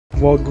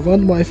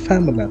Wagwan my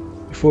family.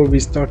 Before we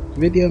start the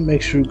video,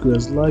 make sure you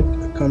guys like,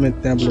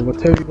 comment down below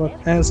whatever you want,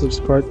 and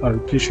subscribe. I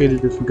appreciate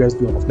it if you guys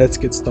do. Let's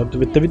get started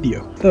with the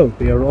video. So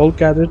they are all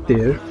gathered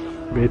there,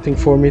 waiting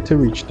for me to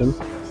reach them.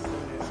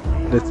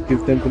 Let's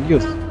give them the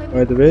news.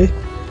 By the way,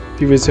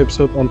 previous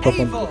episode on top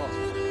of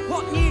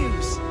what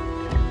news?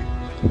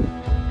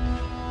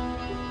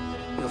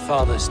 Your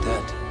father's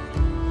dead.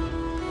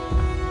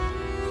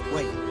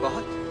 Wait,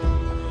 what?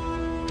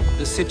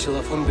 The sigil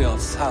of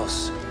Hunbjorn's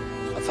house.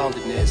 I found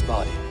it near his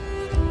body.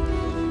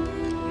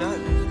 No.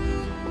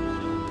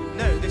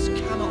 No, this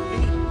cannot be.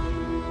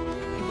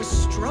 He was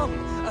strong,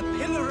 a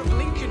pillar of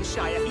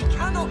Lincolnshire. He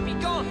cannot be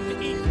gone.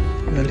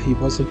 Well, he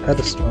wasn't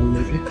that strong,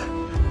 maybe.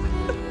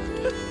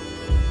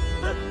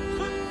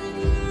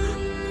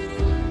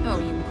 Oh,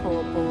 you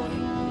poor boy.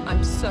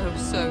 I'm so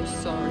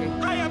sorry.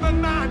 I am a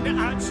man,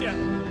 Archer.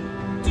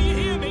 Do you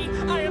hear me?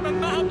 I am a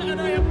man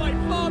and I am my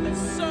father's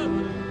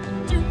son.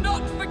 Do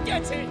not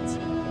forget it.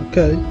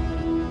 Okay.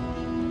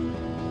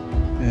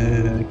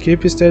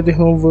 Keep steady,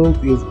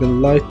 Homeworld. You've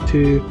been lied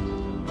to.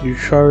 Your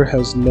shire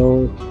has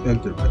no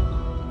elderman.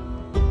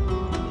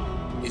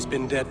 He's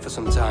been dead for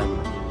some time.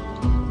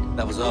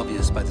 That was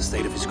obvious by the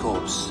state of his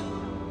corpse.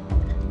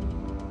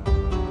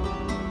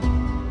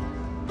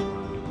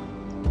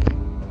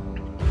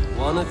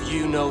 One of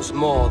you knows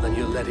more than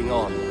you're letting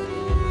on.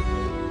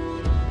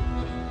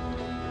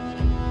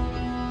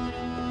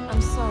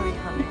 I'm sorry,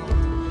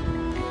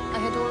 Hunhold. I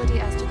had already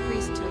asked a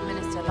priest to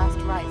administer last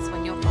rites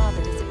when your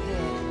father disappeared.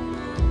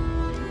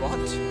 What?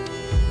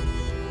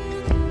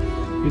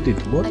 You did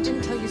what? I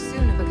didn't tell you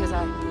sooner because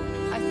I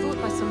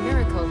thought by some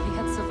miracle he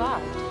had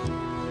survived.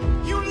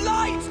 You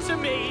lied to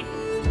me!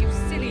 You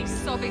silly,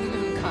 sobbing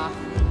mooncalf.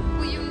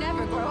 Will you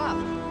never grow up?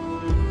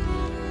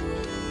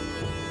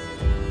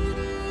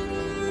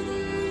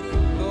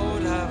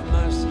 Lord have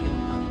mercy.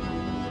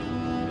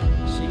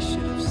 She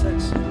should have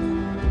said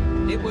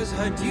something. It was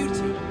her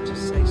duty to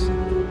say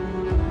something.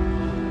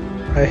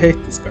 I hate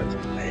this guy.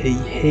 I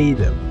hate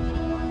him.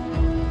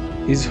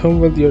 Is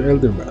Homeworld your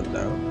elder man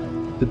now?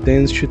 The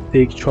Danes should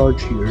take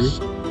charge here.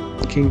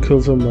 King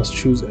Kulfa must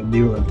choose a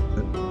new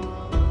elderman.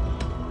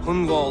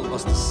 Hunwald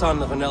was the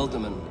son of an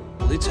elderman.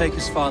 Will he take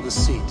his father's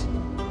seat?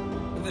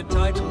 The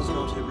title's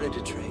not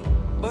hereditary,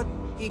 but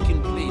he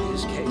can plead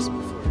his case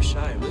before a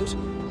shire moot.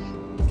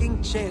 King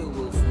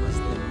Ceolwulf must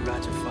then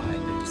ratify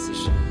the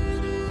decision.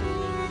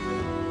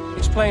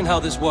 Explain how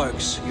this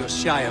works, your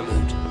Shire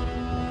moot.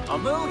 A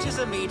moot is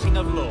a meeting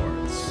of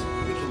lords.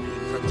 We can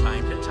meet from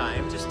time to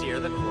time to steer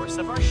the course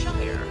of our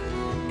shire.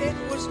 It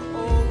was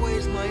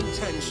always my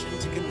intention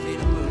to convene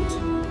a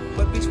moot,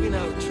 but between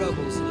our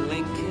troubles in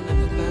Lincoln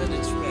and the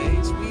bandits'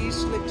 raids, we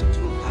slipped into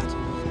a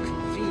pattern of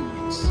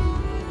convenience.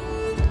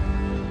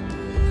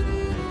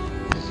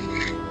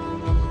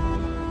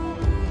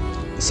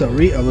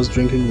 Sorry, I was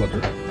drinking water.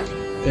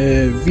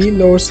 We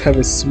Norse have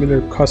a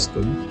similar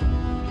custom.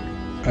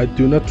 I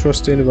do not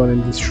trust anyone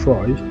in this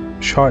shire.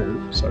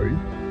 Sorry.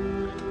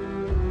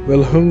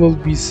 Well, whom will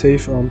be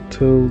safe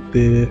until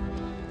the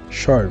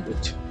shire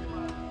moot?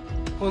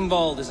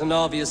 Hunwald is an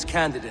obvious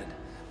candidate,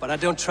 but I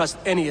don't trust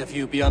any of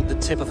you beyond the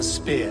tip of a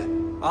spear.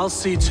 I'll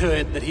see to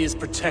it that he is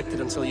protected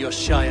until your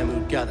Shire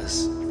moot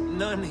gathers.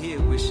 None here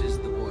wishes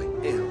the boy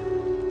ill,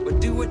 but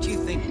do what you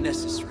think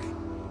necessary.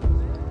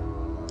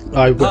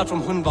 I will. Apart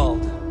from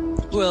Hunwald,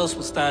 who else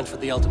will stand for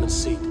the ultimate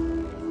seat?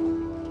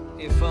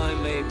 If I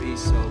may be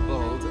so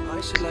bold,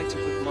 I should like to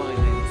put my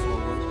name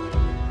forward.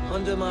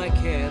 Under my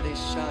care, this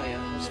shire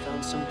has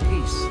found some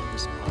peace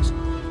this past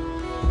month.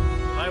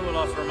 I will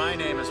offer my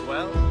name as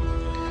well.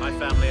 My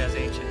family has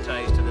ancient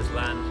ties to this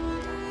land,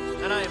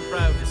 and I am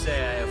proud to say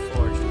I have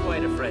forged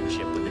quite a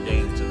friendship with the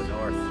Danes to the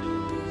north.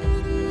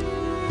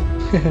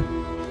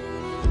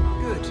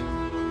 Good.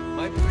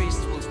 My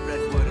priest will spread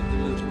word of the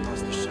moot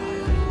across the shire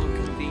and will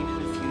convene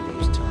in a few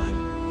days' time.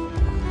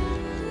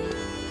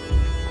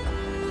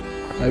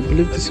 I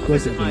believe this is going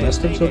to be the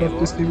last episode of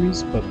this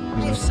series, but you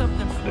know,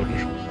 Something for whatever.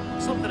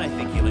 you. Something I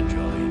think you'll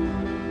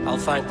enjoy. I'll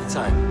find the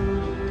time.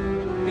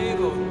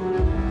 Eivor,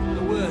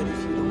 a word if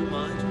you don't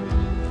mind.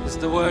 Is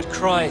the word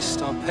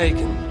Christ on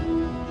pagan?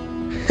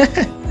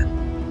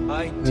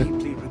 I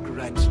deeply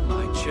regret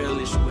my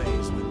churlish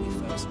ways when we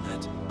first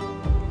met.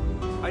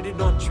 I did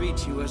not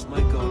treat you as my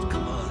god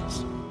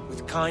commands,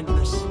 with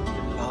kindness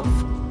and love.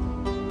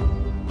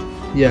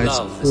 Yeah, it's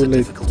Love is a fully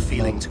difficult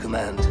feeling to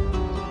command.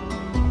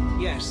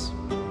 Yes,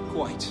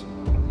 quite.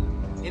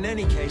 In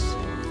any case,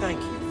 thank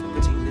you for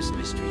putting this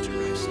mystery to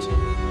rest.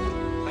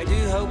 I do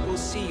hope we'll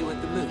see you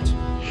at the moot.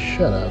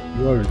 Shut up,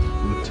 you are a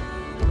idiot.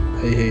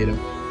 I hate him.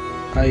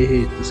 I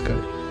hate this guy.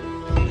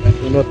 I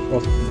do not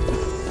often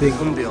think.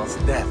 Hunbjorn's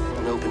death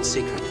an open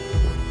secret.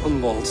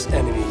 Hunwald's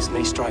enemies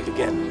may strike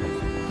again.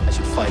 I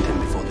should find him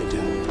before they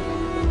do.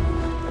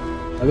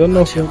 I don't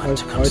know Would you who like I'm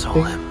to console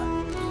fighting.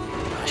 him?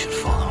 I should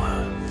follow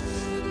her.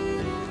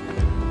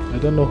 I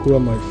don't know who I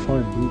might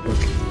find, but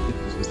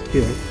it's just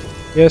here.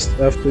 Yes,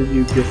 after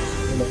you get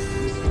one of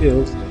these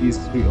skills, these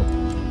three of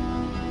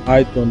them.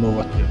 I don't know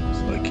what it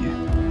looks like here.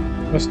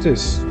 What's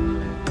this?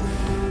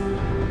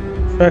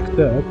 extract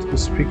that to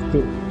speak to...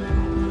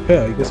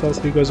 Yeah, I guess I'll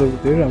see you guys over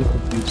there. I'm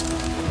confused.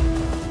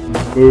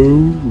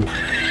 Oh.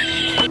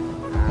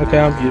 Okay,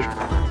 I'm here.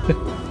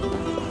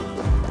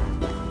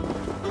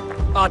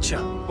 Archer,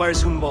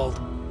 where's Humboldt?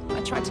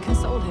 I tried to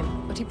console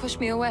him, but he pushed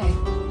me away.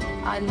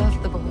 I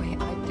love the boy,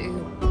 I do.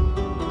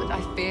 But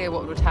I fear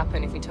what would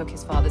happen if he took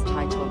his father's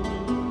title.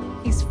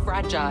 He's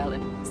fragile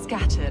and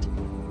scattered.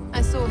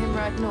 I saw him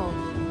ride north,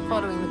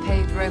 following the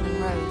paved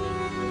Roman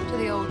road, to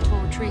the old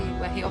tall tree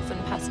where he often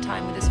passed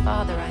time with his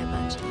father, I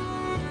imagine.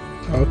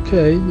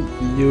 Okay,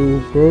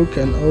 you broke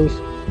an oath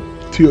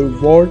to your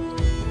ward.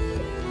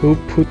 Who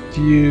put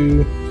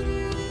you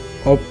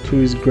up to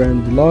his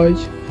grand lie?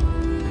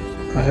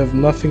 I have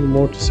nothing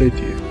more to say to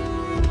you.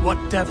 What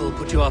devil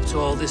put you up to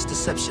all this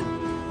deception?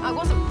 I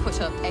wasn't put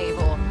up,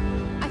 Eivor.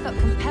 I felt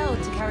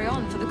compelled to carry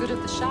on for the good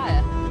of the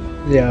Shire.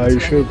 Yeah, are you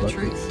To sure learn the about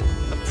that?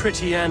 truth. A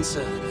pretty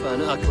answer for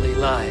an ugly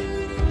lie.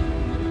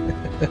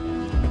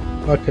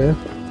 Okay.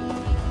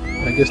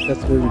 I guess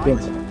that's where we're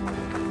going.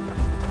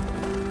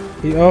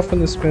 He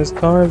often spends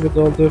time with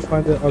all the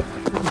finder.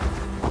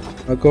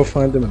 I'll go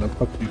find them and I'll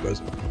talk to you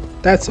guys.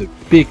 That's a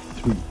big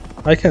tree.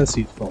 I can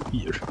see it from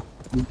here.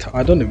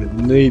 I don't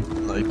even need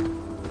like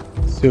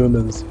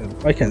Sunan's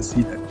help. I can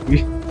see that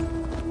tree.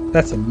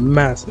 That's a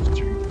massive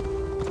tree.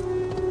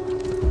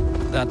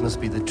 That must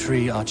be the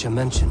tree Archer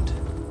mentioned.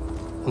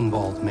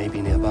 Humboldt may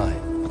be nearby.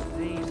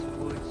 These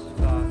woods,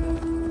 Father.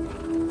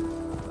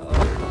 Oh,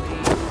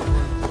 these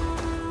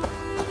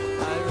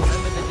woods. I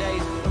remember the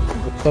days.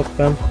 What's up,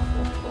 fam?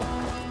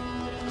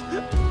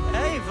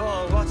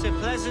 Eivor, what a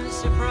pleasant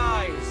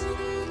surprise.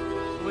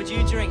 Would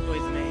you drink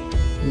with me?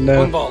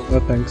 No, Humboldt. no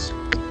thanks.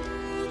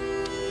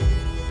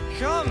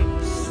 Come,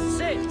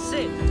 sit.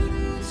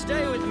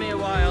 Stay with me a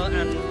while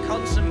and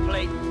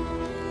contemplate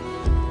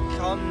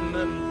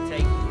the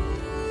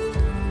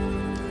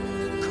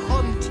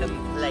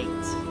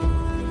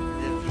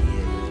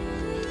view.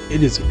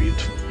 It is a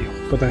beautiful view,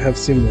 but I have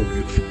seen more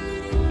beautiful.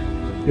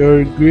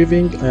 You're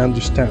grieving, I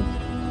understand.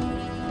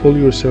 Pull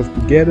yourself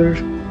together.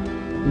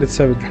 Let's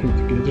have a drink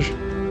together.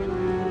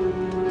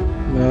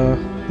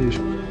 Here.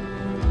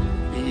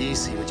 Be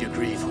easy with your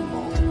grief,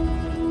 Humboldt.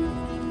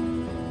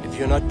 If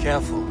you're not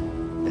careful,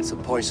 it's a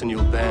poison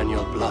you'll bear in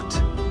your blood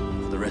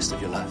for the rest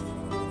of your life.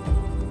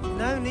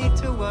 No need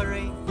to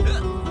worry,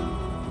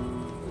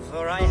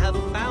 for I have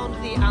found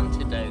the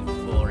antidote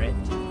for it.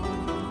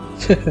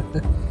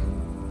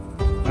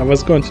 I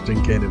was going to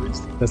drink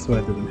anyways. That's why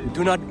I didn't hit.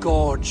 Do not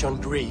gorge on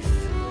grief,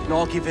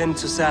 nor give in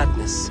to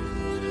sadness,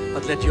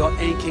 but let your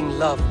aching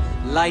love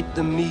light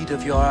the mead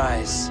of your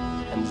eyes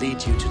and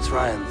lead you to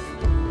triumph.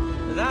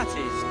 That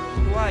is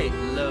quite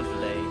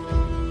lovely.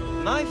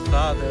 My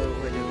father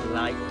would have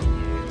liked you.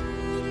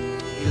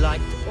 He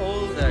liked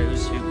all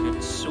those who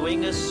could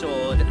swing a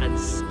sword and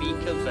speak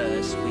a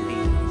verse with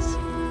ease.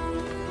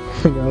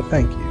 Well,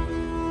 thank you.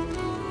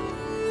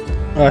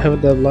 I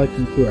haven't that like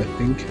him too, I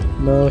think.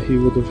 No, he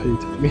would have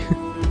hated me.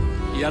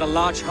 He had a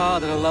large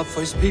heart and a love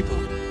for his people.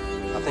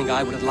 I think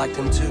I would have liked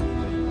him too.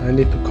 I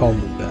need to calm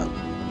him down.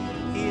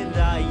 He and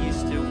I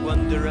used to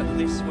wander up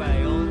this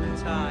way all the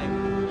time.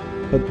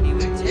 But He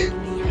would take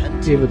me he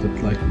hunting,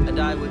 wouldn't like me. and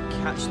I would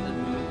catch the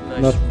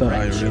most Not that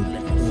I wretched remember.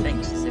 little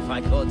things if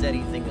I caught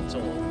anything at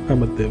all.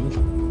 I'm a devil.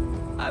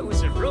 I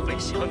was a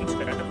rubbish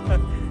hunter.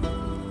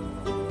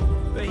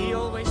 But he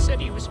always said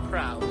he was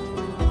proud.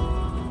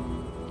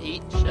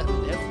 Each and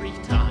every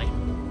time.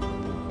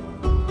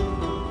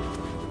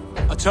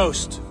 A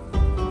toast.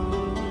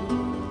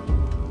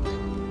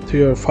 To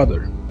your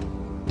father.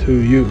 To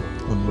you,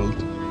 Humboldt.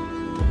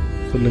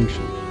 To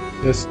Lincolnshire.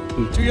 Yes,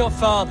 To your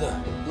father,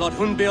 Lord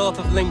Hunbeorth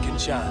of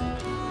Lincolnshire.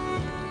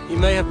 He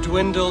may have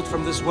dwindled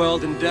from this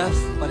world in death,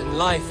 but in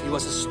life he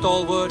was as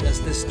stalwart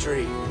as this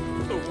tree.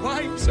 The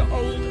wise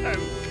old oak.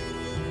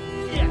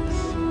 Yes.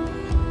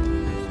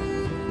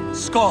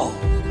 Skull.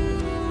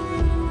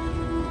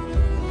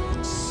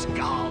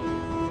 Skull.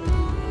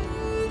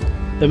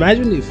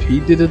 Imagine if he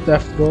did it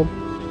after all.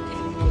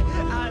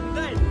 And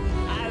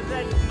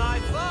then my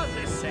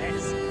father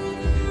says,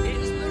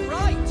 it's the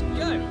right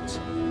goat,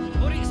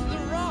 but it's the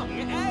wrong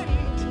end.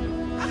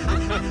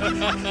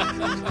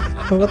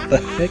 What the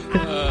heck?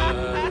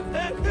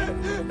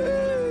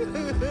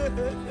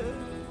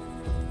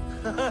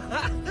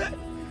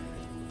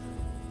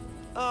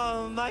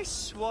 Oh, my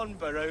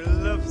Swanborough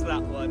loves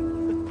that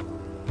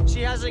one.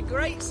 She has a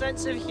great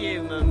sense of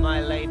humour,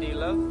 my lady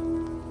love.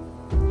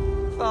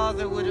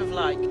 Father would have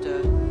liked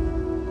her.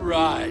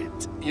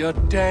 Right, your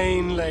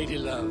Dane lady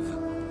love.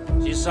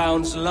 She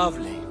sounds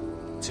lovely.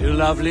 Too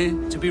lovely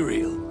to be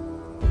real.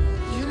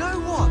 You know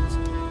what?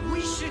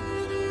 We should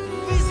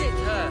visit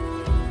her.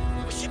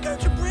 We should go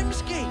to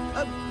Grimsby.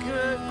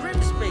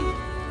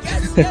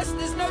 Yes,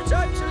 there's no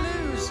time to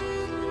lose.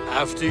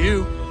 After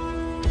you.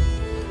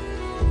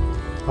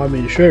 I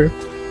mean, sure.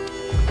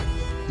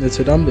 Let's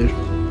head on there.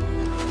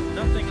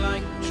 Nothing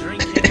like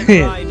drinking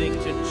and riding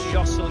to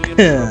jostle your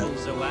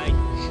troubles away.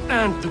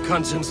 And the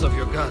conscience of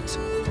your gut.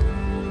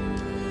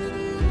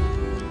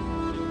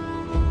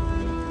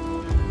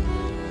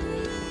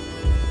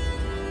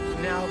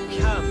 Now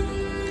come,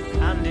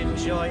 and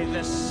enjoy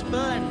the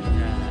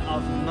splendor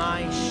of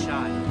my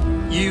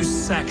shire. You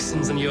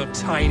Saxons and your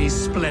tiny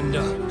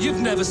splendor. You've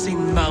never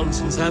seen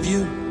mountains, have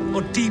you?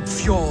 Or deep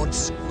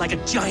fjords, like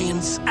a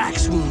giant's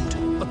axe wound?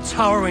 Or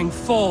towering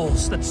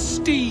falls that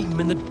steam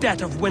in the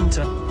dead of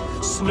winter?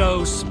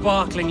 Snow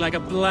sparkling like a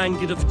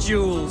blanket of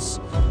jewels?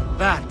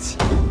 That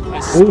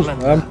is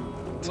splendor.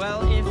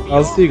 Well, if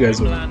I'll see you guys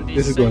your over. homeland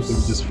This is going to be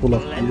so just full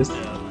of splendid.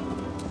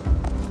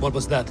 BS. What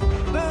was that?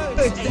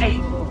 Birds,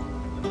 Abel.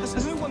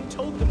 Has no one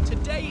told them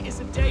today is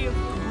a day of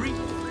grief?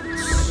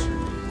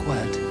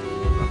 Quiet.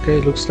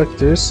 Okay, looks like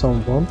there is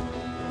someone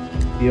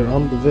here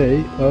on the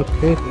way.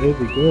 Okay, there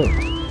we go.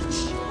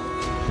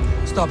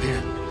 Stop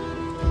here.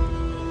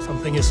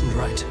 Something isn't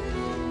right.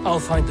 I'll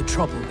find the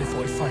trouble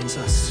before it finds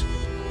us.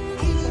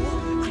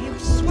 Abel, I am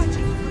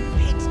sweating from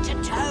head to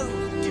toe.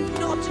 Do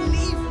not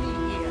leave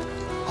me here.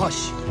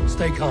 Hush.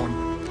 Stay calm.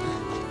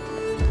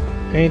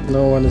 Ain't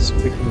no one is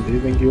freaking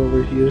leaving you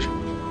over here.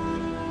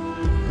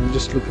 I'm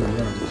just looking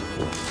around.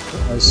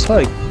 I saw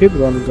a kid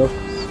running up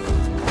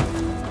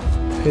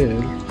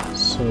hill,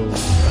 so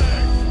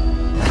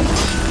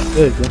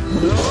there you go.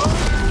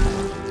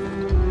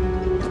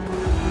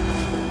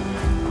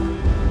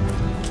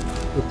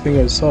 Good thing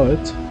I saw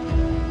it.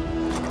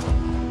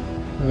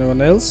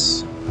 Anyone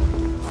else?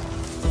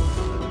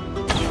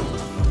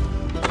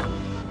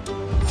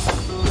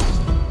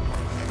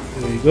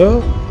 There you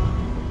go.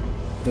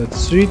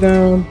 That's 3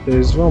 down.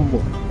 There's one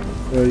more.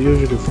 There are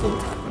usually 4.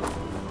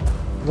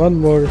 One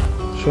more.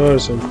 Show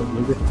yourself,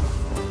 maybe.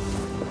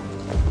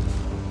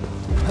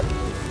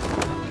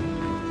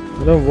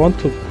 I don't want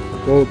to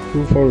go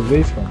too far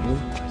away from him.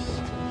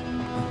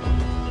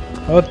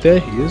 Oh, there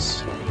he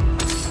is.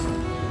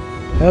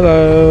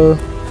 Hello.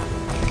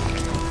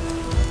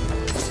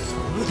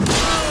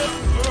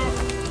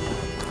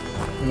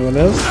 Anyone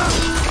else?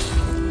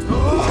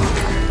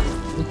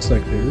 Looks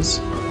like there is.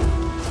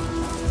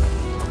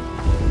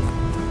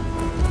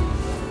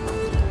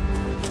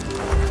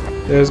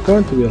 There's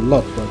going to be a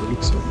lot by the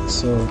looks of it,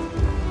 so...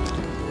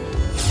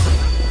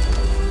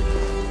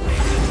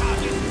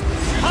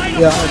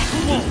 Yeah,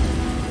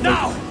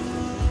 Now!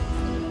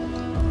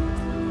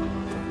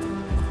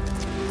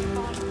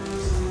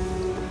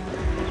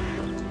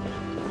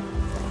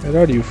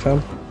 where are you,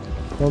 fam?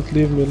 Don't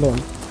leave me alone.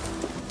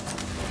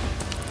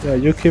 Yeah,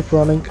 you keep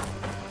running.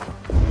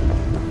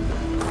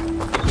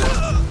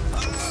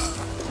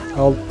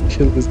 I'll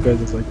kill this guy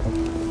as I come.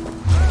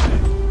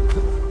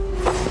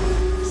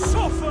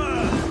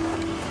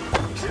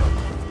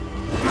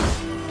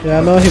 Yeah,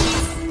 I know him.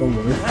 Don't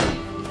worry.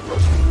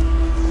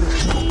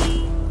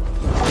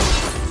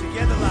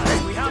 Together,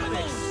 lads, we have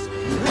this.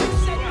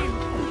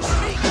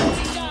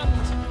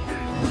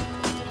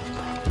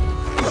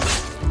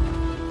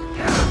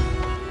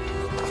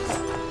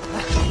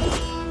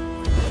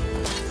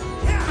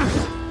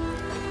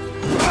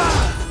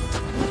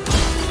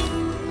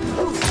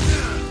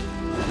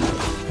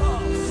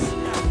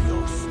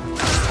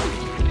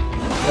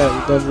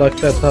 Yeah, you don't like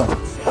that, huh?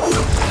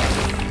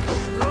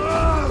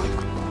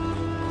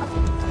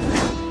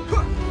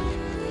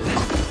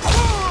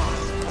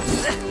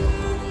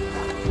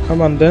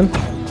 Come on then.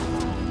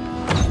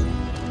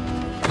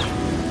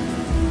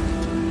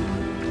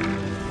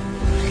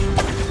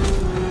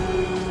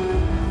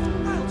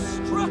 Well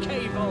struck,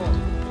 Abel.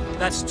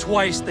 That's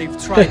twice they've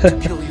tried to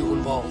kill you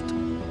involved.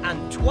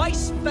 And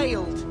twice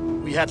failed.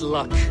 We had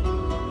luck.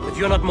 If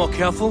you're not more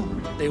careful,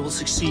 they will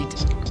succeed.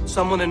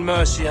 Someone in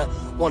Mercia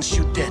wants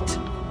you dead.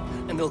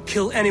 And they'll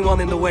kill anyone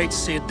in the way to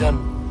see it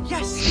done.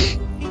 Yes,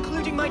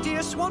 including my dear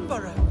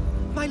Swanborough,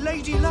 my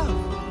lady love.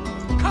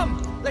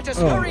 Come, let us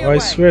hurry Oh, away. I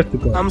swear to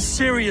God. I'm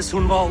serious,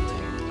 Hunwald.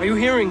 Are you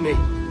hearing me?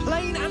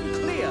 Plain and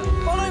clear.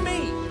 Follow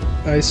me.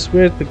 I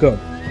swear to God.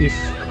 If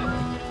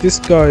this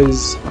guy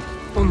is...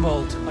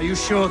 Hunwald, are you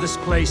sure this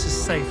place is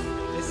safe?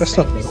 That's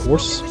not my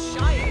horse.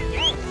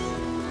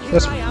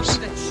 That's my horse.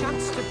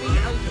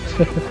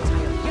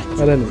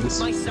 But anyways.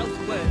 Myself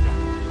worthy.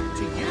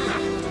 To you,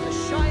 to the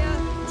Shire,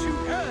 to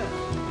her.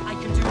 I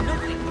can do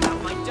nothing without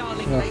my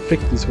darling lady.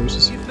 Pick these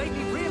horses. You've made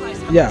me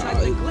realize how Yeah, much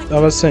I've neglected I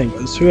was saying,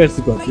 I swear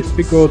to God, if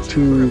we go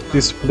to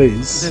this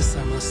place This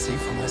I must see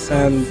for myself.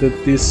 and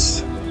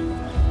this,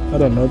 I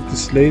don't know,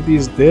 this lady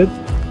is dead,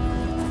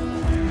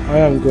 I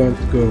am going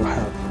to go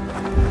ham.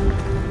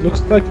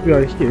 Looks like we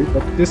are here,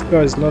 but this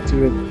guy is not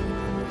even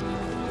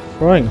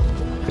trying.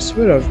 I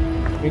swear I've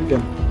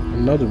bringing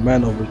another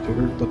man over to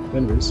her, but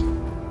anyways.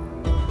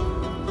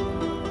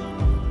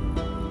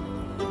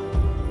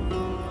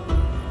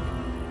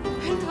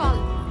 Hindval,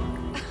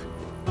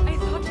 I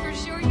thought for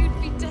sure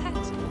you'd be dead.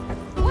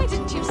 Why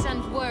didn't you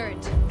send word?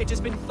 It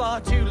has been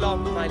far too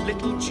long, my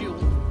little jewel.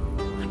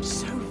 I'm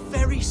so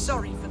very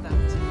sorry for that.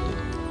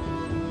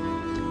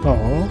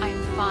 Oh,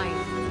 I'm fine.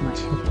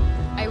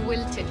 I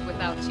wilted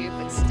without you,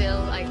 but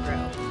still I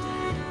grow.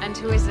 And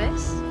who is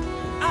this?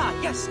 Ah,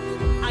 yes.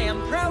 I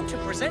am proud to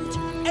present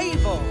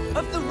Eivor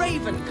of the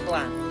Raven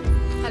Clan.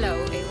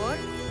 Hello, Eivor.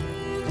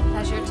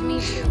 Pleasure to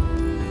meet you.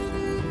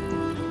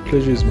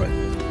 pleasure is mine.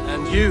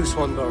 And you,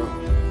 Swanborough.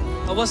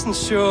 I wasn't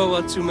sure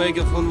what to make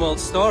of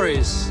Hunwald's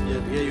stories,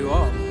 yet here you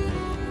are.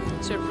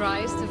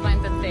 Surprised to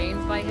find the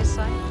Danes by his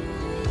side?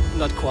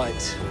 Not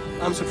quite.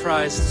 I'm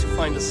surprised to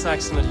find a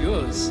Saxon at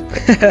yours.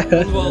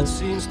 Hunwald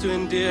seems to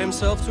endear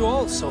himself to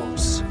all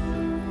sorts.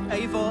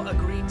 Eivor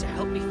agreed to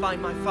help me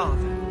find my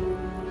father.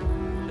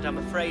 But I'm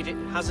afraid it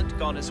hasn't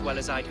gone as well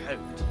as I'd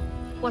hoped.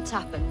 What's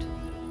happened?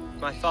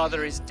 My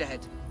father is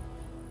dead.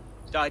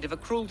 Died of a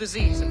cruel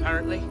disease,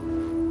 apparently.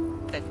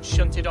 Then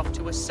shunted off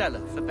to a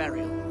cellar for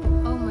burial.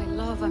 Oh, my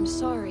love, I'm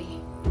sorry.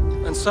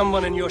 And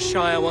someone in your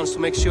shire wants to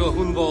make sure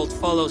Hunwald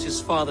follows his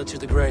father to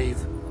the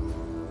grave.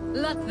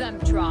 Let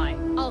them try.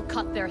 I'll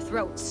cut their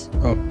throats.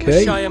 Okay.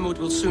 The Shire moot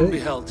will soon be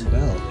held.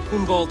 Now.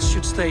 Hunwald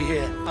should stay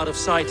here, out of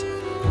sight,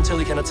 until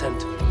he can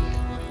attend.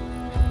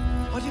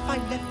 What if I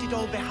left it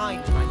all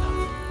behind, my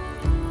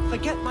love?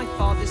 Forget my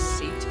father's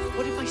seat.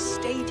 What if I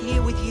stayed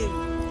here with you?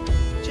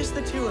 Just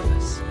the two of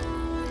us.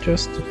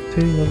 Just the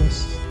two of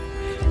us.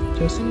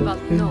 Just the But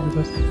two no. of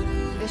us.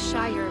 The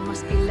Shire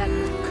must be led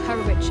with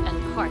courage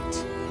and heart.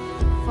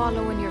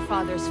 Follow in your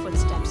father's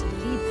footsteps and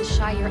lead the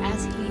Shire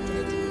as he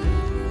did.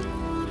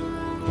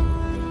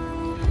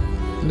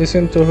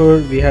 Listen to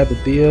her, we had a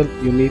deal,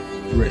 you need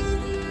rest.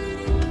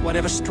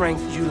 Whatever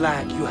strength you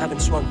lack, you have in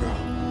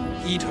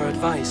Swanborough. Heed her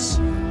advice.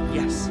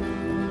 Yes.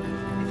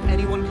 If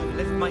anyone can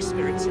lift my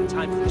spirits in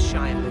time for the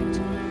Shire moot,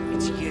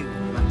 it's you,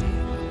 my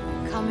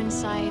dear. Come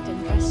inside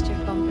and rest your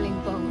bumbling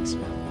bones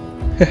now.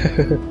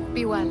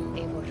 Be well,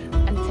 Eivor,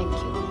 and thank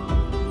you.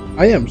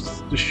 I am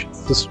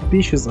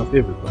suspicious of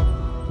everyone.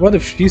 What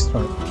if she's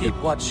trying to Keep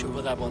watch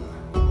over that one.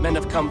 Men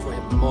have come for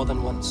him more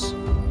than once.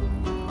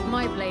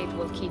 My blade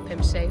will keep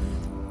him safe.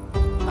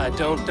 I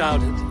don't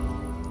doubt it.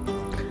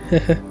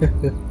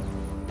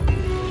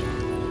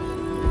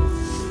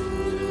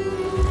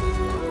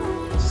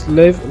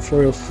 Slave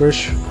for your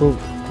fresh food.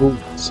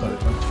 Sorry,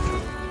 not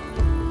food.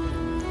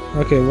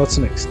 Okay, what's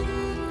next?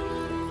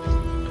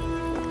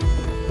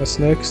 What's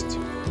next?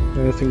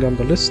 Anything on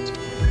the list?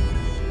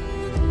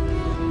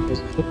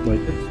 Doesn't look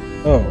like it.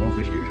 Oh,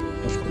 over here,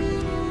 of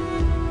course.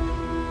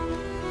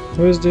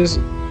 Who is this?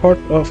 Part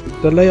of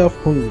the Lay of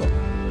Hunwald.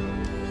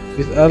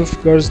 With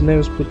Alfgar's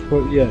names put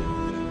for yeah.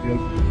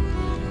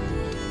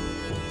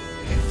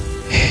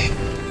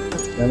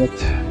 Damn it.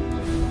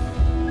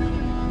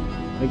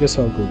 I guess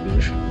I'll go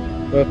there.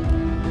 But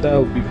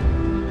that'll be for the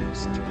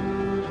next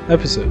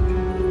episode.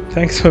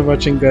 Thanks for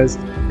watching, guys.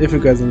 If you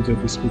guys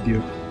enjoyed this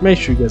video, make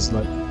sure you guys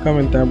like,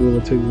 comment down below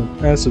what you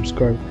want, and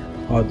subscribe.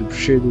 I'd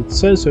appreciate it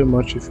so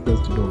much if you guys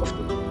did all of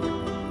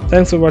them.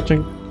 Thanks for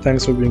watching,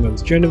 thanks for being on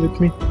this journey with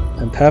me,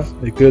 and have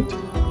a good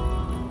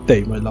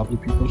day, my lovely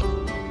people.